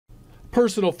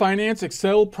Personal finance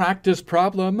Excel practice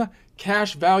problem,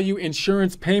 cash value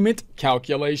insurance payment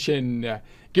calculation.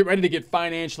 Get ready to get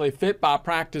financially fit by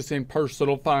practicing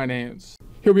personal finance.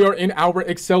 Here we are in our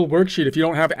Excel worksheet. If you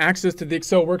don't have access to the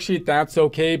Excel worksheet, that's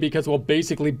okay, because we'll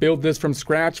basically build this from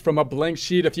scratch from a blank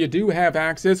sheet. If you do have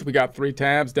access, we got 3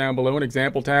 tabs down below: an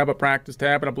example tab, a practice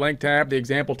tab, and a blank tab. The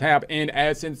example tab, in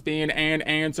essence, being an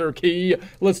answer key.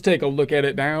 Let's take a look at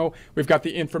it now. We've got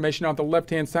the information on the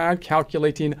left-hand side,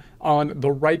 calculating on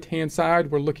the right-hand side.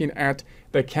 We're looking at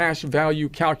the cash value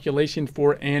calculation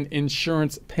for an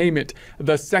insurance payment.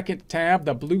 The second tab,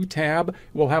 the blue tab,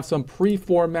 will have some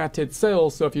pre-formatted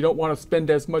cells. So if you don't want to spend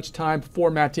as much time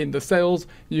formatting the cells,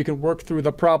 you can work through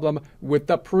the problem with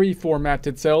the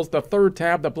pre-formatted cells. The third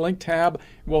tab, the blank tab,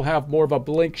 will have more of a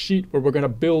blank sheet where we're going to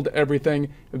build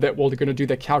everything that we're going to do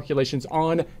the calculations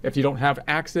on. If you don't have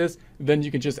access, then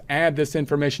you can just add this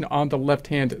information on the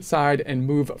left-hand side and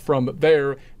move from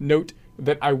there. Note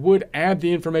that I would add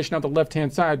the information on the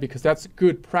left-hand side because that's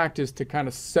good practice to kind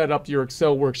of set up your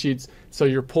Excel worksheets so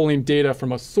you're pulling data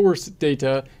from a source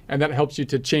data, and that helps you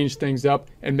to change things up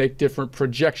and make different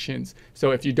projections. So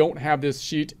if you don't have this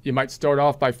sheet, you might start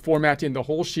off by formatting the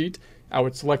whole sheet. I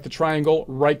would select the triangle,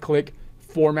 right-click,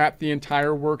 format the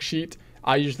entire worksheet.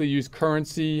 I usually use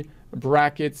currency,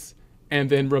 brackets, and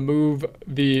then remove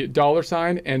the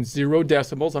 $ and 0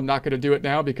 decimals. I'm not going to do it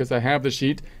now because I have the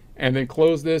sheet. And then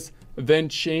close this, then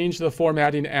change the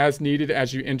formatting as needed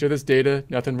as you enter this data.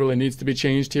 Nothing really needs to be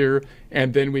changed here.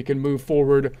 And then we can move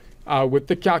forward with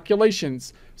the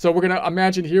calculations. So we're going to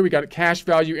imagine here we got cash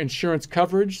value insurance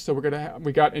coverage. So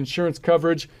we got insurance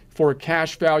coverage for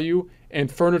cash value,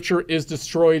 and furniture is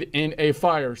destroyed in a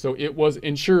fire. So it was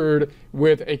insured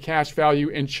with a cash value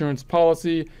insurance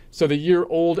policy. So the year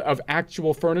old of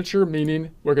actual furniture, meaning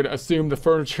we're going to assume the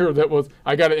furniture that was,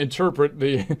 I got to interpret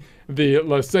the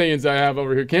sayings I have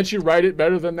over here. Can't you write it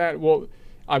better than that? Well,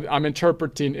 I'm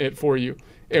interpreting it for you.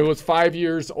 It was 5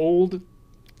 years old.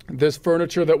 This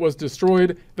furniture that was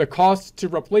destroyed, the cost to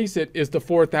replace it is the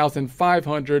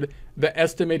 $4,500. The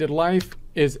estimated life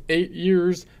is 8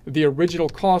 years. The original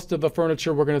cost of the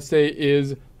furniture, we're going to say,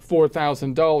 is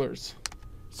 $4,000.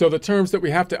 So the terms that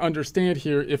we have to understand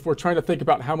here, if we're trying to think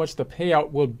about how much the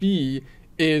payout will be,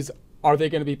 is are they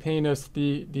going to be paying us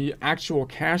the actual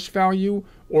cash value,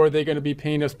 or are they going to be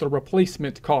paying us the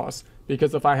replacement cost?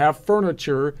 Because if I have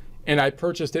furniture and I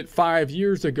purchased it 5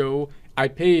 years ago, I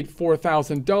paid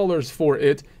 $4,000 for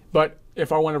it, but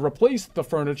if I want to replace the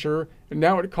furniture,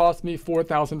 now it costs me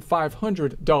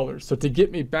 $4,500. So to get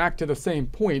me back to the same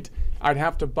point, I'd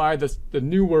have to buy the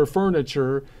newer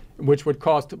furniture, which would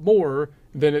cost more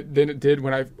than it did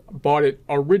when I bought it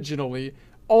originally.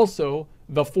 Also,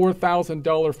 the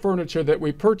 $4,000 furniture that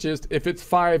we purchased, if it's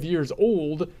 5 years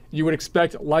old, you would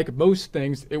expect, like most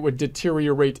things, it would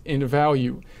deteriorate in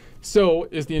value. So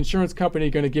is the insurance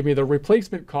company going to give me the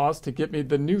replacement cost to get me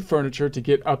the new furniture to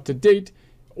get up to date?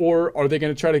 Or are they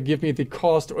going to try to give me the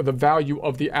cost or the value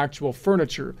of the actual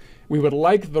furniture? We would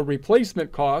like the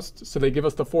replacement cost, so they give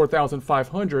us the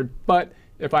 $4,500, but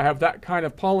if I have that kind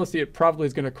of policy, it probably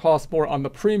is going to cost more on the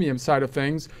premium side of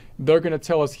things. They're going to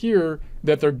tell us here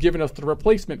that they're giving us the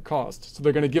replacement cost. So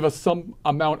they're going to give us some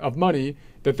amount of money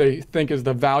that they think is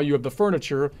the value of the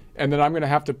furniture, and then I'm going to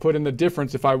have to put in the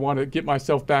difference if I want to get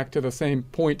myself back to the same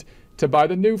point to buy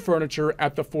the new furniture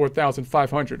at the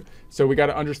 $4,500. So we got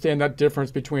to understand that difference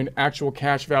between actual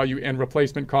cash value and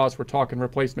replacement cost. We're talking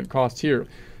replacement cost here.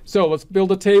 So let's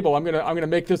build a table. I'm gonna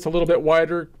make this a little bit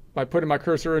wider by putting my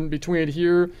cursor in between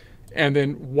here and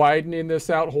then widening this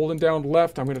out, holding down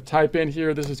left. I'm going to type in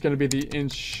here, this is going to be the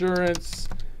insurance,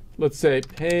 let's say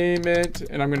payment,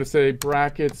 and I'm going to say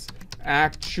brackets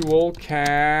actual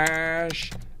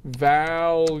cash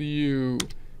value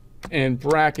and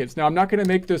brackets. Now I'm not going to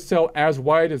make this cell as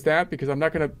wide as that because I'm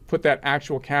not going to put that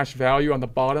actual cash value on the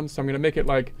bottom. So I'm going to make it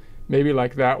like maybe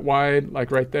like that wide,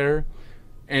 like right there.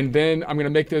 And then I'm going to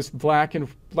make this black and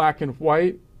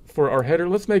white for our header.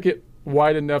 Let's make it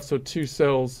wide enough so 2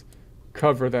 cells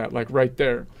cover that, like right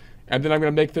there. And then I'm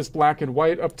going to make this black and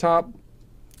white up top.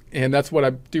 And that's what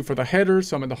I do for the header.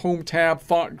 So I'm in the Home tab,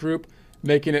 Font Group,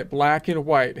 making it black and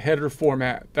white, header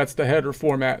format. That's the header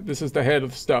format. This is the head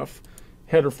of stuff.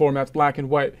 Header format's black and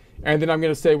white. And then I'm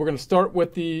going to say we're going to start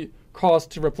with the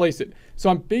cost to replace it. So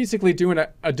I'm basically doing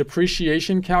a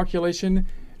depreciation calculation.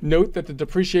 Note that the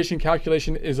depreciation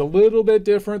calculation is a little bit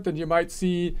different than you might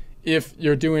see if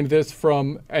you're doing this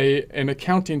from an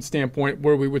accounting standpoint,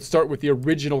 where we would start with the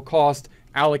original cost,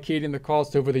 allocating the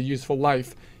cost over the useful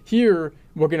life. Here,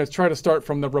 we're going to try to start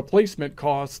from the replacement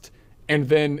cost and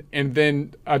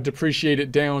then depreciate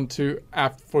it down to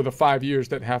for the 5 years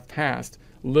that have passed.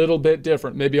 little bit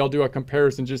different. Maybe I'll do a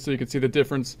comparison just so you can see the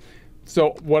difference.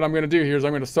 So what I'm going to do here is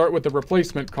I'm going to start with the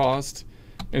replacement cost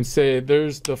and say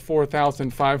there's the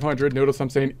 4,500. Notice I'm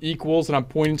saying equals, and I'm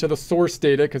pointing to the source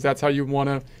data because that's how you want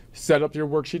to set up your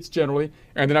worksheets generally.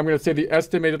 And then I'm going to say the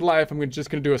estimated life. I'm just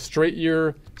going to do a straight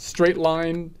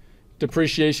line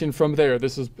depreciation from there.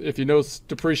 This is, if you know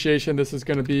depreciation, this is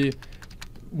going to be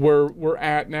where we're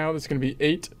at now. This is going to be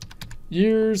 8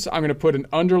 years. I'm going to put an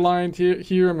underline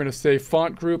here. I'm going to say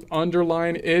font group,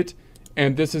 underline it.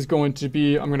 And this is going to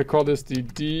be, I'm going to call this the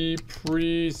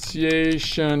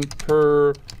depreciation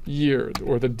per year,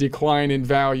 or the decline in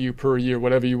value per year,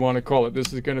 whatever you want to call it.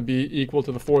 This is going to be equal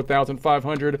to the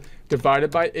 4,500 divided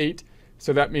by 8.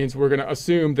 So that means we're going to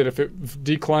assume that if it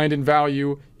declined in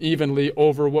value evenly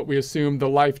over what we assume the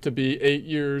life to be, 8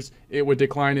 years, it would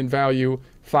decline in value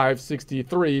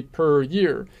 563 per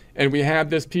year. And we had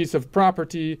this piece of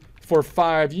property for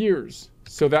 5 years.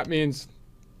 So that means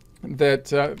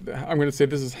that I'm going to say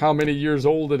this is how many years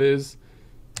old it is.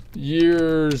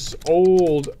 Years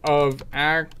old of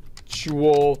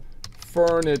actual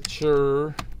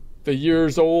furniture. The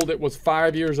years old, it was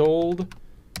 5 years old.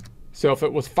 So if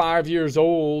it was 5 years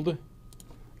old,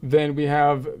 then we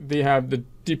have the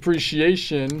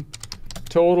depreciation,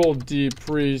 total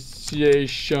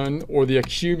depreciation, or the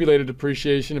accumulated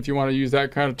depreciation, if you want to use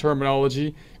that kind of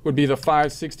terminology, would be the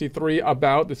 563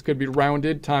 about. This could be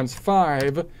rounded times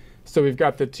 5. So we've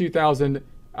got the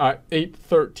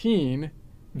 2008-13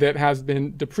 that has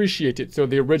been depreciated. So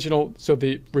the original, so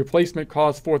the replacement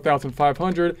cost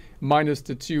 4,500 minus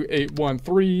the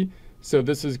 2,813. So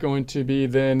this is going to be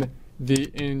then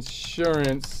the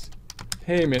insurance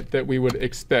payment that we would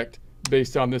expect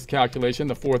based on this calculation,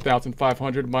 the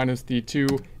 4,500 minus the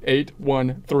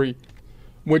 2,813,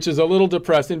 which is a little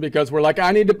depressing because we're like,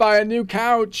 I need to buy a new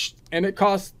couch and it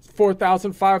costs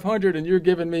 4,500 and you're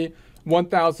giving me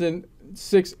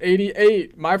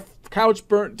 1,688. My couch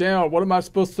burnt down. What am I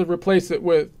supposed to replace it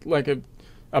with? Like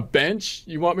a bench?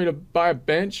 You want me to buy a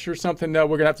bench or something? No,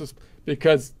 we're gonna have to,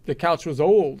 because the couch was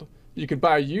old. You could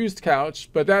buy a used couch,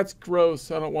 but that's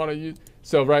gross. I don't want to use.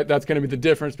 So right, that's going to be the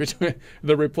difference between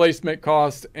the replacement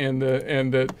cost and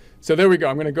the. So there we go.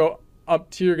 I'm going to go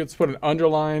up here. Let's put an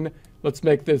underline. Let's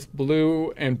make this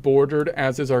blue and bordered,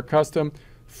 as is our custom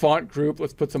font group.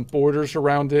 Let's put some borders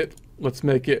around it. Let's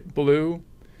make it blue.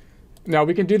 Now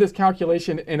we can do this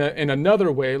calculation in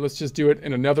another way. Let's just do it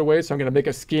in another way. So I'm going to make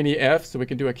a skinny F, so we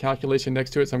can do a calculation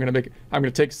next to it. So I'm going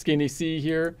to take skinny C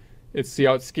here. See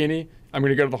how it's skinny. I'm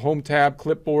going to go to the Home tab,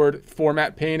 clipboard,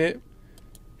 format, paint it,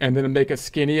 and then make a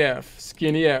skinny F,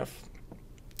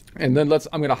 and then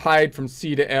I'm going to hide from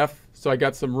C to F, so I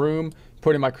got some room.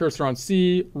 Putting my cursor on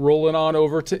C, rolling on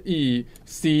over to E,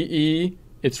 CE.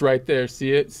 It's right there.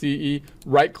 See it? CE.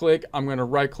 Right click. I'm going to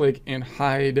right click and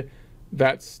hide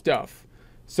that stuff.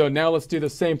 So now let's do the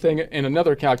same thing in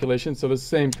another calculation. So the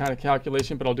same kind of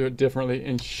calculation, but I'll do it differently.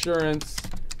 Insurance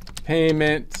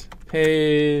payment.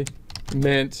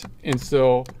 And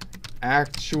so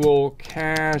actual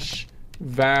cash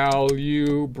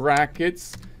value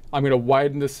brackets. I'm going to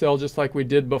widen the cell just like we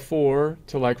did before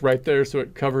to like right there, so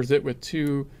it covers it with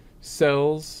 2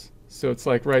 cells. So it's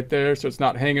like right there, so it's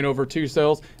not hanging over 2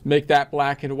 cells. Make that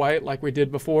black and white like we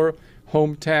did before.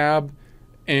 Home tab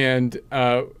and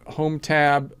Home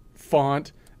tab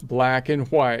font, black and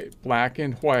white.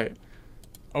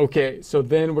 Okay, so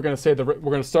then we're going to say we're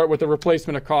going to start with the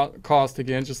replacement of cost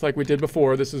again, just like we did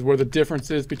before. This is where the difference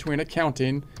is between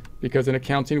accounting, because in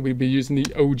accounting we'd be using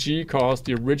the OG cost,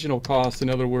 the original cost, in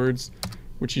other words,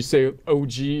 which you say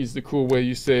OG is the cool way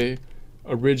you say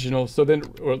original. So then,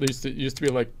 or at least it used to be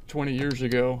like 20 years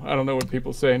ago. I don't know what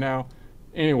people say now.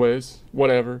 Anyways,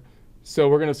 whatever. So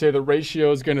we're going to say the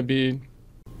ratio is going to be,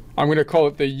 I'm going to call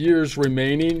it the years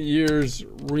remaining.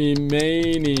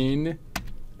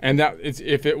 And that is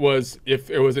if it was an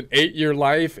 8-year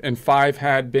life and 5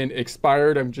 had been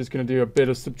expired. I'm just going to do a bit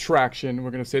of subtraction.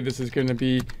 We're going to say this is going to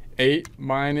be 8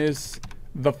 minus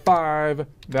the 5.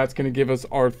 That's going to give us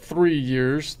our 3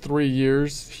 years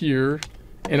here.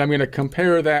 And I'm going to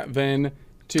compare that then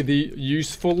to the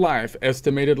useful life,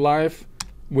 estimated life,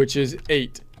 which is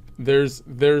 8. There's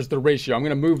the ratio. I'm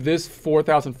going to move this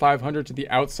 4,500 to the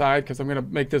outside because I'm going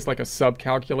to make this like a sub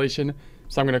calculation.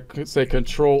 So I'm going to say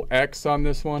Control X on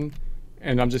this one,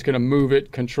 and I'm just going to move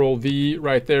it, Control V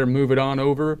right there, move it on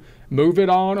over,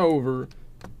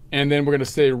 and then we're going to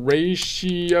say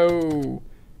ratio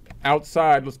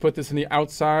outside. Let's put this in the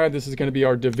outside. This is going to be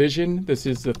our division. This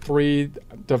is the 3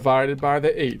 divided by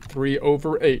the 8, 3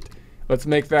 over 8. Let's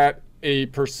make that a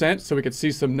percent so we can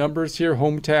see some numbers here.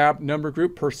 Home tab, number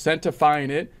group, percentifying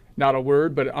it, not a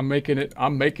word, but I'm making it a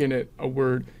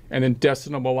word. and then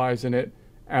decimalizing it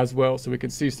as well so we can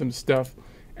see some stuff.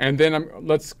 And then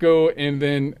let's go and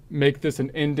then make this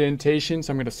an indentation.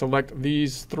 So I'm going to select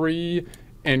these three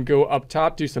and go up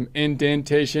top, do some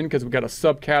indentation because we've got a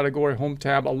subcategory, home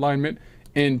tab, alignment,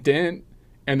 indent,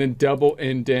 and then double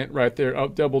indent right there. Oh,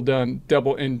 double done,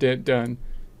 double indent done.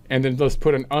 And then let's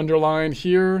put an underline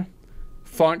here,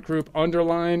 font group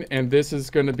underline, and this is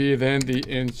going to be then the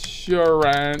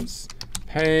insurance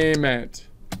payment.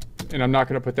 And I'm not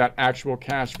going to put that actual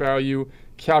cash value.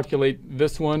 Calculate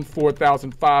this one,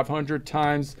 4,500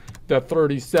 times the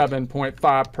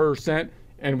 37.5%,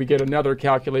 and we get another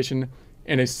calculation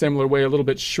in a similar way, a little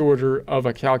bit shorter of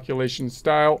a calculation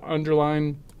style.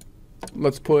 Underline.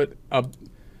 Let's put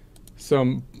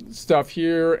some stuff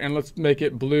here, and let's make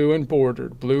it blue and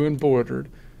bordered. Blue and bordered.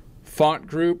 Font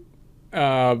group,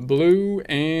 blue,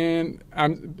 and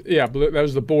yeah, blue. That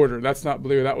was the border. That's not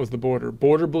blue. That was the border.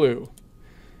 Border blue.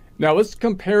 Now let's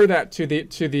compare that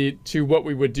to what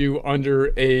we would do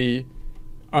under a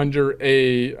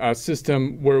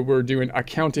system where we're doing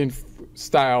accounting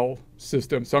style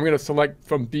system. So I'm going to select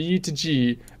from B to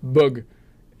G, bug,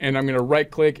 and I'm going to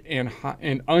right click and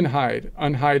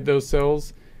unhide those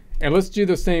cells. And let's do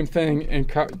the same thing and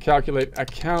calculate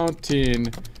accounting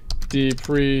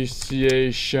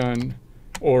depreciation,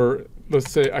 or let's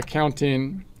say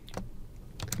accounting,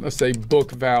 let's say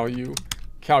book value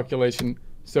calculation.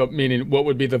 So meaning what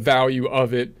would be the value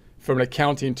of it from an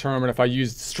accounting term, and if I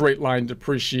used straight line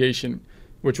depreciation,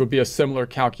 which would be a similar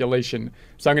calculation.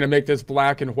 So I'm going to make this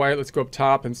black and white. Let's go up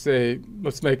top and say,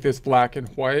 let's make this black and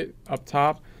white up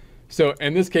top. So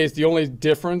in this case, the only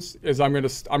difference is I'm going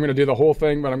to do the whole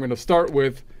thing, but I'm going to start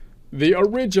with the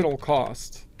original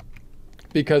cost,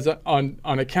 because on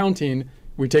accounting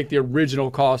we take the original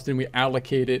cost and we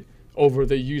allocate it over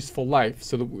the useful life,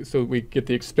 so we get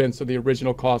the expense of the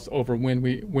original cost over when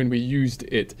we used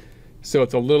it. So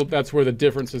it's a little, that's where the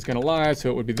difference is going to lie. So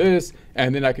it would be this,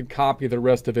 and then I could copy the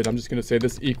rest of it. I'm just going to say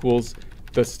this equals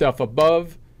the stuff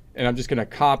above, and I'm just going to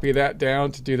copy that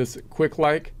down to do this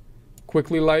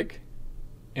quickly like,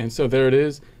 and so there it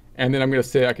is. And then I'm going to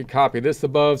say I could copy this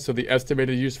above, so the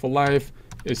estimated useful life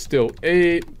is still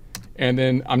 8. And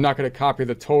then I'm not going to copy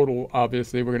the total,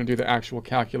 obviously. We're going to do the actual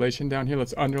calculation down here.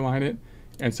 Let's underline it.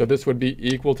 And so this would be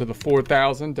equal to the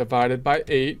 4,000 divided by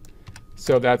 8.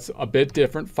 So that's a bit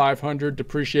different, 500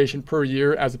 depreciation per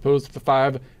year as opposed to the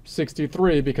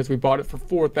 563, because we bought it for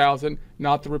 4,000,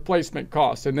 not the replacement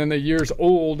cost. And then the years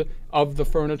old of the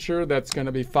furniture, that's going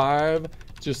to be 5,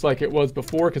 just like it was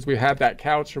before, because we had that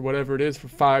couch or whatever it is for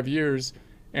 5 years,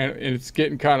 and it's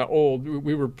getting kind of old.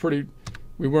 We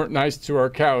weren't nice to our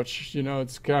couch, you know.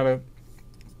 It's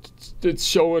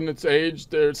showing its age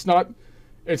there. It's not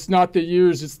the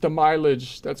years, it's the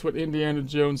mileage. That's what Indiana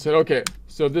Jones said. Okay,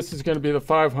 so this is going to be the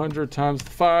 500 times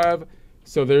the 5.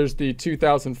 So there's the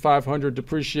 2,500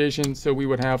 depreciation. So we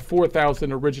would have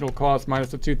 4,000 original cost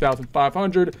minus the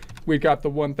 2,500. We got the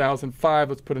 1,005.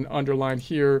 Let's put an underline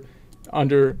here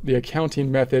under the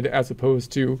accounting method as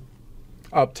opposed to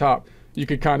up top. You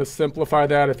could kind of simplify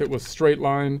that if it was straight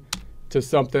line to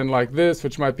something like this,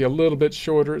 which might be a little bit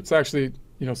shorter. It's actually,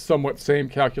 you know, somewhat same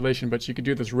calculation, but you could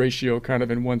do this ratio kind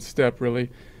of in one step, really.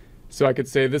 So I could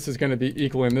say this is going to be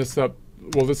equaling this up.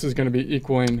 Well, this is going to be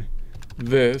equaling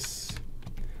this.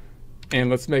 And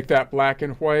let's make that black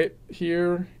and white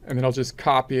here, and then I'll just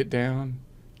copy it down.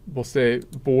 We'll say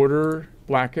border,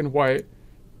 black and white.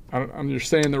 You're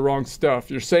saying the wrong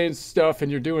stuff. You're saying stuff and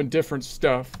you're doing different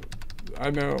stuff. I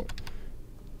know.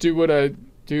 Do what I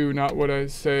do, not what I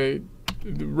say.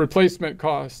 The replacement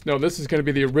cost. No, this is going to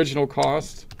be the original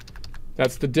cost.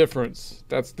 That's the difference.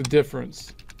 That's the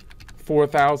difference.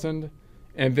 4,000.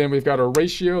 And then we've got our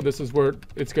ratio. This is where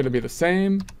it's going to be the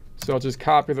same. So I'll just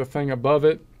copy the thing above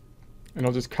it, and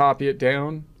I'll just copy it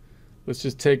down. Let's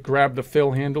just grab the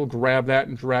fill handle, grab that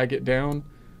and drag it down.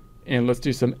 And let's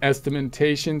do some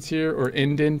estimatations here, or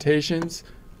indentations.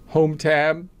 Home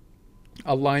tab,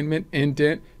 alignment,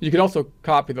 indent. You could also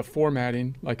copy the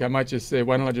formatting. Like I might just say,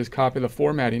 why don't I just copy the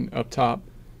formatting up top?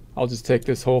 I'll just take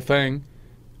this whole thing,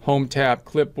 home tab,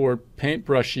 clipboard,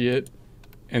 paintbrushy it,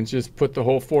 and just put the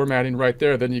whole formatting right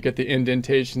there. Then you get the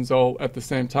indentations all at the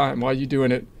same time. Why are you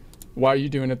doing it? Why are you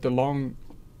doing it the long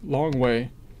way?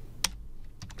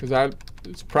 Because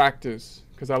it's practice.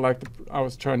 Because I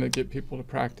was trying to get people to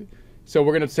practice. So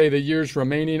we're going to say the years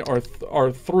remaining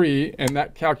are 3, and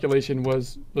that calculation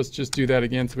was, let's just do that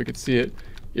again so we could see it.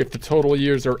 If the total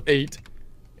years are 8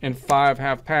 and 5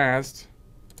 have passed,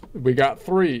 we got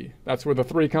 3. That's where the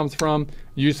 3 comes from.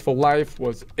 Useful life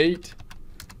was 8.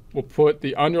 We'll put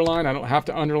the underline. I don't have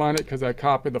to underline it because I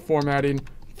copied the formatting.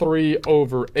 3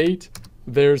 over 8.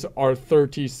 There's our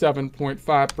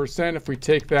 37.5%. If we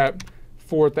take that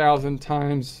 4,000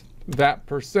 times that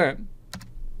percent,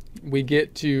 we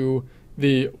get to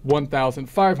the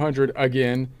 1,500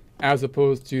 again, as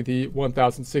opposed to the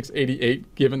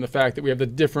 1,688, given the fact that we have the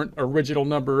different original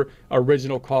number,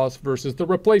 original cost versus the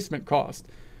replacement cost.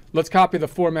 Let's copy the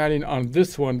formatting on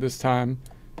this one this time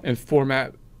and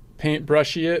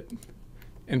paintbrushy it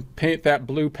and paint that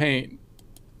blue paint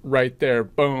right there.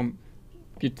 Boom.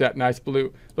 Get that nice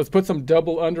blue. Let's put some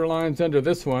double underlines under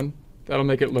this one. That'll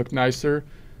make it look nicer.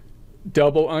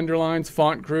 Double underlines,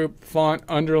 font group, font,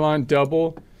 underline,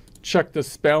 double. Check the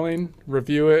spelling,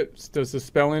 review it. Does the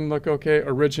spelling look okay?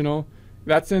 Original.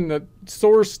 That's in the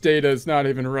source data is not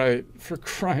even right. For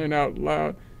crying out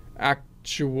loud.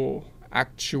 Actual.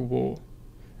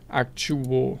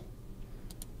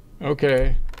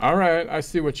 Okay. All right. I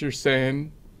see what you're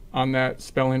saying on that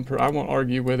spelling. I won't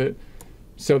argue with it.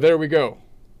 So there we go.